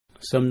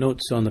Some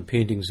Notes on the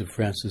Paintings of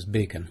Francis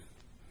Bacon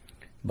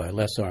by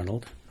Les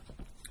Arnold,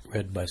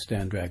 read by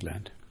Stan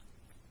Dragland.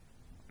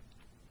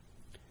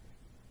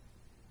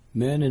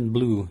 Men in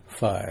Blue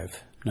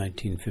 5,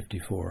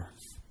 1954.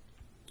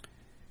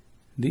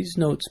 These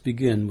notes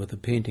begin with a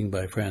painting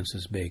by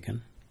Francis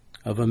Bacon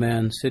of a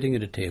man sitting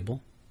at a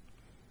table.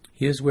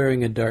 He is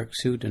wearing a dark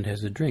suit and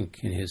has a drink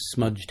in his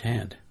smudged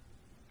hand.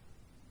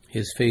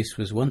 His face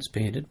was once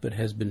painted but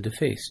has been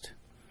defaced.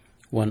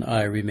 One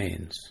eye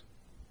remains.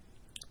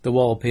 The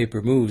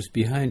wallpaper moves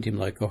behind him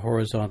like a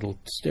horizontal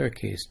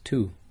staircase,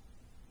 too.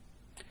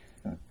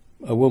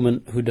 A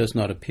woman who does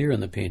not appear in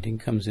the painting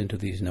comes into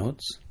these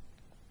notes.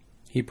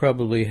 He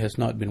probably has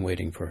not been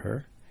waiting for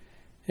her,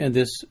 and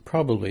this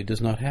probably does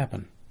not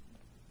happen.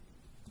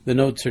 The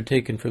notes are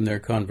taken from their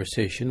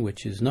conversation,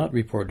 which is not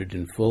reported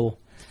in full.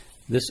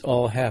 This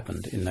all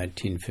happened in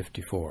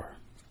 1954.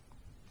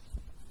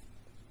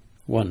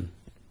 1.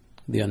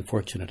 The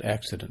unfortunate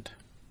accident.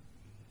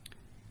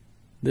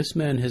 This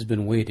man has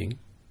been waiting.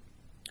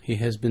 He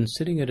has been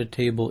sitting at a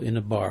table in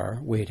a bar,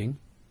 waiting.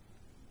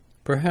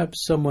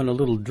 Perhaps someone a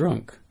little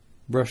drunk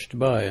brushed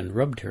by and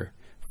rubbed her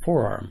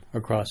forearm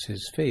across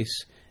his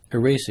face,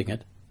 erasing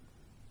it.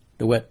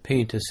 The wet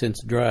paint has since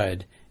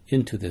dried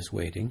into this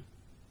waiting.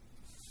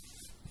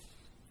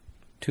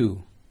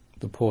 2.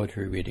 The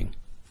poetry reading.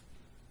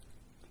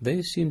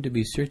 They seem to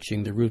be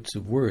searching the roots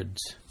of words.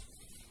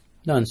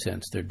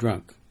 Nonsense, they're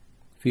drunk,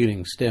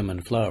 feeling stem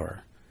and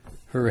flower,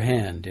 her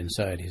hand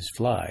inside his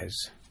flies.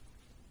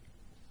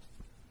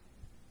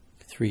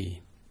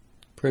 3.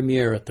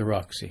 Premiere at the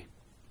Roxy.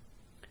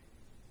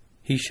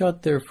 He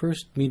shot their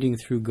first meeting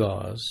through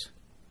gauze.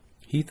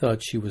 He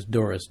thought she was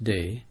Doris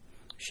Day,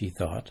 she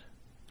thought.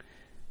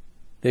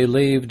 They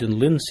laved and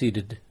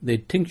linseeded, they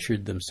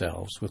tinctured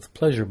themselves with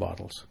pleasure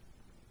bottles.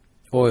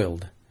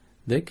 Oiled,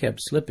 they kept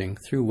slipping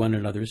through one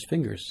another's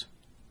fingers.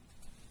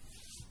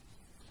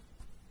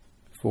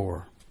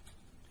 4.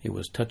 It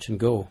was touch and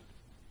go.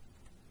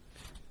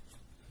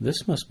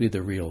 This must be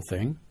the real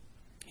thing.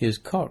 His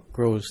cock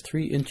grows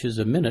 3 inches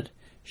a minute.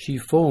 She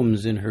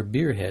foams in her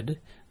beer head.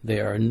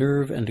 They are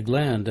nerve and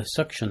gland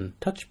suction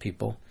touch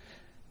people,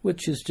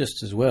 which is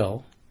just as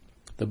well.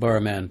 The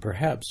barman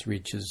perhaps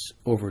reaches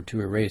over to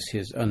erase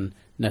his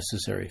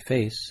unnecessary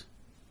face.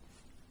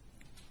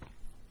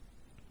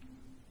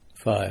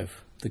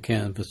 5. The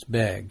canvas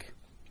bag.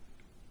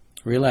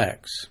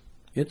 Relax.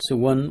 It's a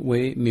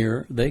one-way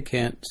mirror. They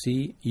can't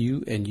see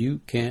you and you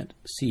can't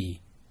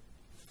see.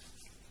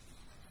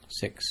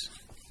 6.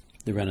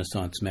 The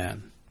Renaissance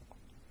man.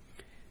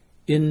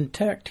 In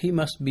tact, he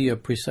must be a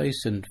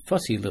precise and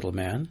fussy little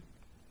man.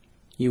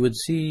 You would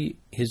see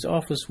his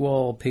office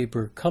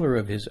wall-paper color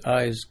of his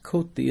eyes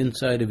coat the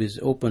inside of his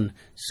open,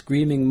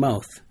 screaming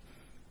mouth.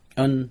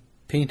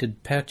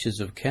 Unpainted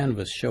patches of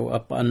canvas show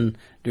up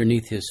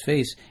underneath his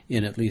face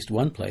in at least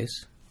one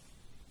place.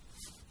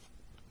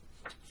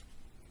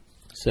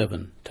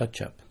 7.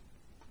 Touch-up.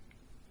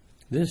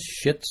 This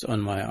shit's on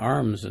my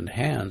arms and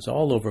hands,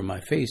 all over my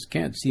face.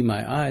 Can't see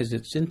my eyes.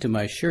 It's into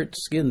my shirt,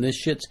 skin. This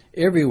shit's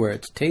everywhere.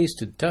 It's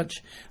taste and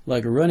touch,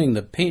 like running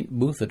the paint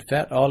booth at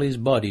Fat Ollie's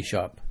body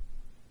shop.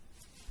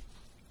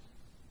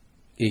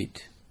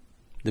 8.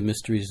 The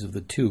mysteries of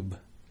the tube.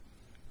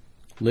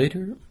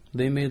 Later,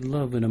 they made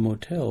love in a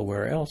motel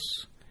where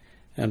else,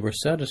 and were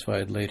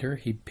satisfied later.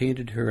 He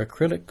painted her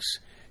acrylics,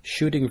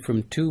 shooting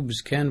from tubes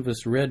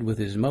canvas red with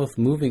his mouth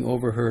moving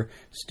over her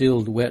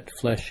stilled wet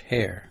flesh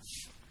hair.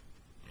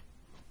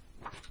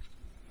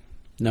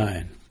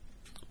 9.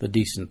 The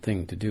decent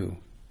thing to do.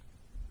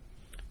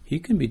 He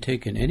can be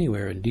taken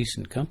anywhere in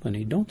decent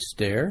company. Don't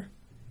stare.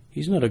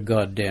 He's not a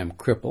goddamn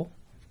cripple,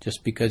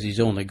 just because he's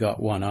only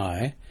got one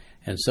eye,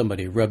 and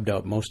somebody rubbed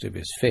out most of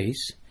his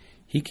face.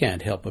 He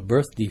can't help a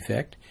birth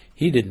defect.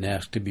 He didn't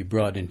ask to be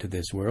brought into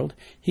this world.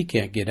 He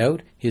can't get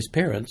out. His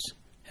parents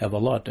have a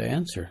lot to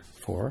answer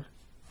for.